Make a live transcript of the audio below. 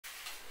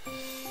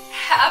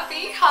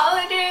happy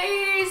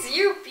holidays,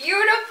 you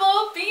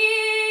beautiful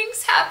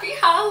beings. Happy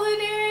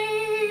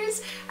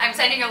holidays. I'm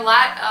sending a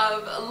lot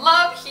of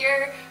love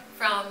here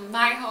from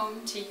my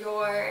home to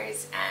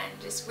yours, and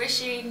just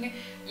wishing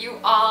you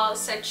all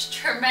such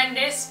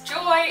tremendous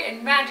joy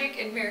and magic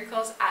and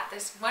miracles at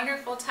this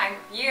wonderful time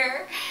of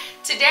year.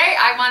 Today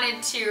I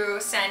wanted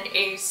to send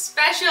a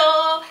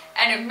special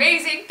and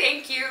amazing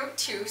thank you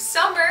to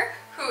Summer,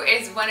 who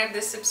is one of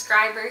the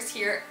subscribers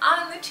here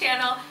on the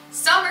channel.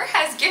 Summer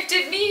has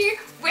gifted me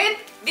with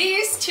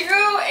these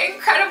two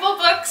incredible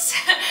books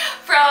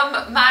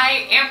from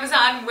my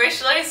Amazon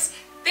wish list.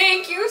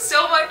 Thank you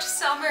so much,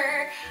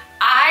 Summer.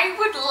 I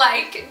would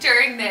like,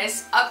 during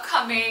this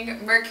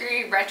upcoming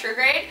Mercury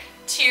retrograde,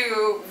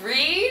 to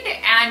read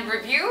and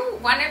review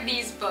one of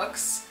these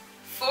books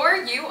for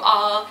you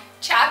all,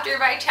 chapter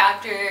by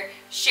chapter,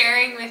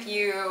 sharing with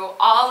you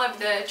all of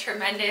the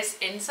tremendous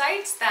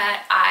insights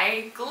that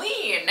I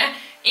glean.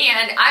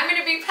 And I'm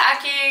going to be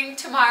packing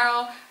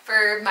tomorrow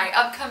for my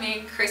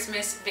upcoming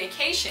Christmas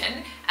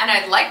vacation, and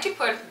I'd like to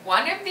put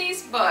one of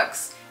these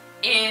books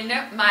in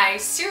my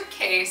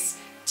suitcase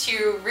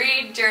to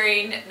read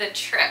during the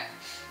trip.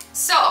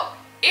 So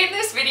in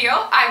this video,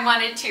 I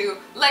wanted to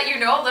let you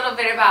know a little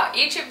bit about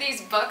each of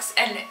these books,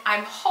 and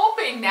I'm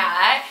hoping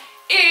that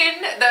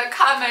in the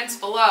comments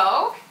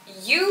below,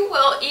 you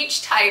will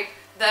each type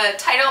the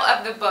title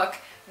of the book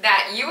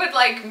that you would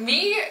like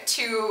me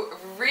to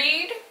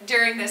read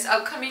during this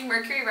upcoming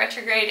Mercury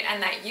retrograde,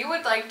 and that you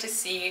would like to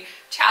see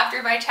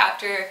chapter by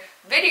chapter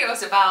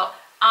videos about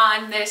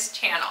on this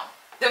channel.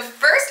 The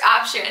first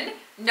option,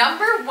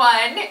 number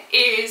one,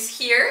 is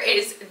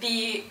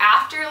the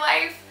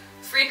Afterlife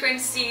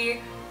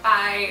Frequency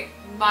by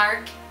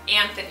Mark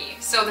Anthony.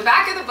 So the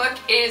back of the book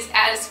is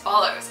as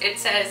follows. It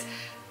says,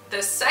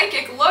 "The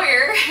psychic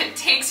lawyer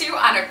takes you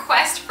on a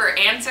quest for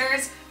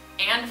answers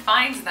and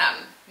finds them."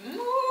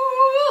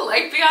 Ooh,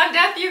 life beyond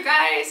death, you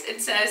guys.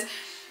 It says,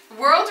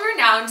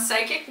 "World-renowned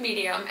psychic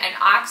medium and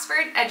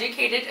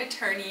Oxford-educated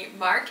attorney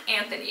Mark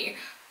Anthony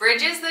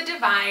bridges the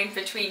divine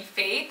between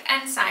faith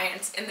and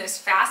science in this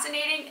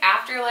fascinating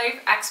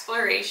afterlife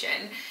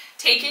exploration,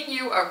 taking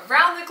you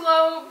around the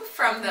globe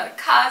from the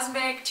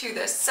cosmic to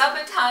the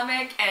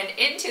subatomic and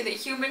into the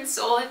human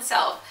soul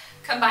itself,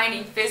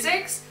 combining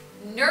physics,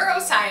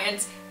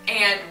 neuroscience,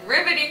 and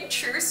riveting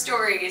true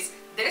stories.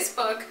 This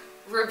book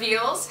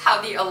reveals how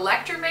the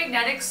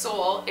electromagnetic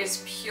soul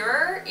is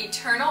pure,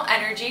 eternal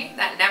energy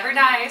that never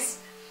dies,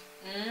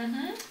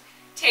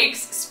 takes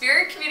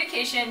spirit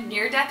communication,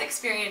 near-death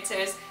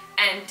experiences,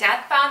 and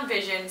death-bound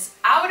visions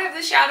out of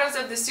the shadows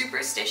of the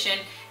superstition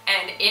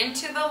and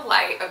into the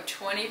light of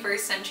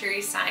 21st century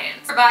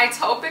science, provides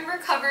hope and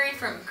recovery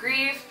from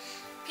grief,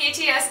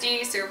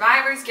 PTSD,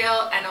 survivor's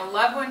guilt, and a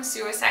loved one's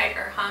suicide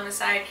or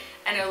homicide,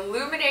 and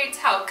illuminates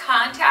how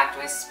contact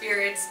with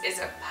spirits is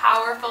a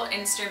powerful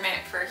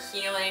instrument for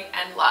healing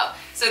and love."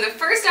 So the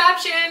first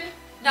option,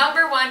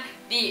 number one,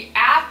 the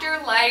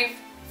Afterlife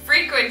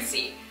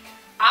Frequency.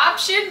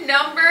 Option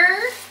number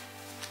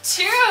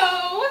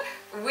two,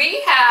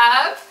 we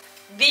have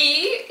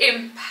the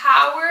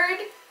Empowered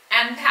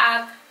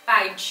Empath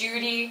by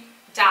Judy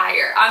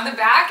Dyer. On the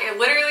back, it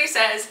literally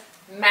says,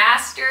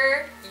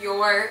 "Master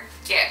your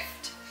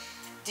gift."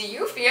 Do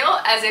you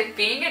feel as if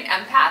being an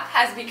empath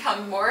has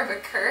become more of a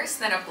curse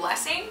than a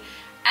blessing?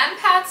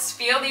 Empaths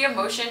feel the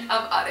emotion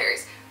of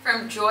others,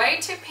 from joy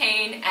to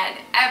pain and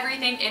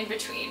everything in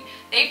between.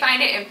 They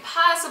find it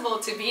impossible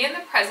to be in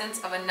the presence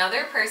of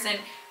another person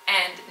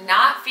and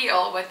not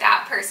feel what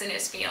that person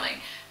is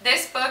feeling.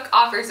 This book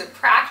offers a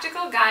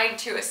practical guide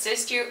to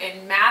assist you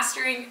in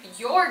mastering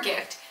your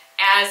gift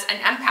as an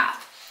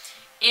empath.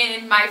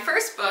 In my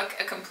first book,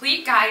 A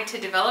Complete Guide to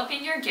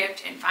Developing Your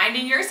Gift and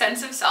Finding Your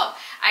Sense of Self,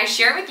 I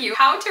share with you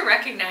how to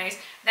recognize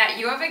that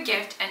you have a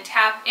gift and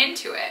tap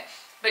into it.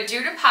 But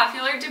due to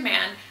popular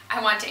demand,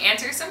 I want to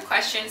answer some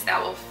questions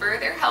that will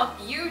further help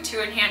you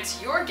to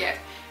enhance your gift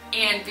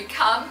and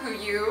become who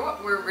you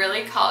were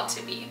really called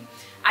to be.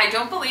 I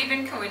don't believe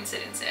in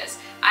coincidences.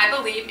 I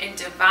believe in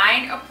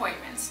divine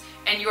appointments,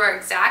 and you are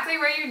exactly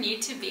where you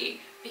need to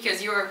be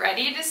because you are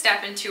ready to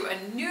step into a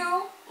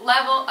new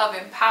level of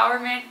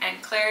empowerment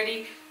and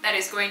clarity that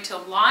is going to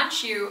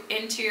launch you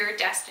into your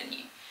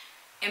destiny.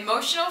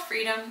 Emotional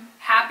freedom,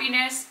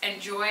 happiness, and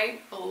joy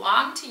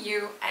belong to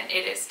you, and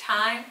it is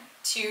time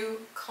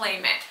to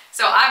claim it.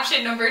 So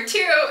option number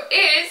two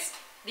is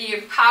the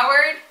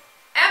Empowered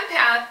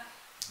Empath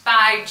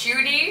by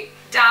Judy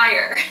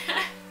Dyer.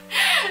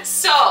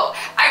 So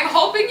I'm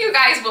hoping you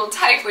guys will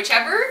type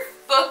whichever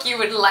book you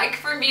would like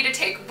for me to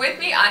take with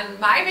me on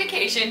my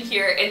vacation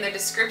here in the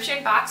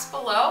description box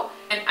below.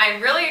 And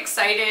I'm really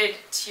excited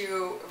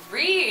to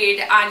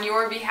read on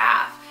your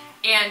behalf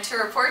and to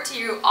report to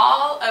you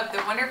all of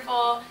the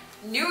wonderful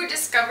new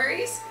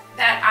discoveries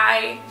that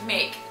I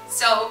make.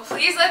 So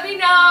please let me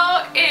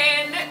know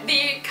in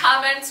the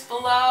comments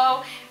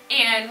below.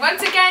 And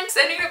once again,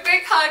 sending a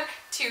big hug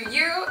to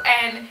you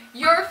and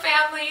your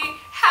family.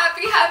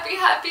 Happy, happy,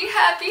 happy,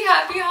 happy,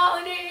 happy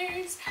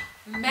holidays.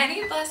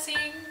 Many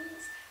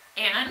blessings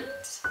and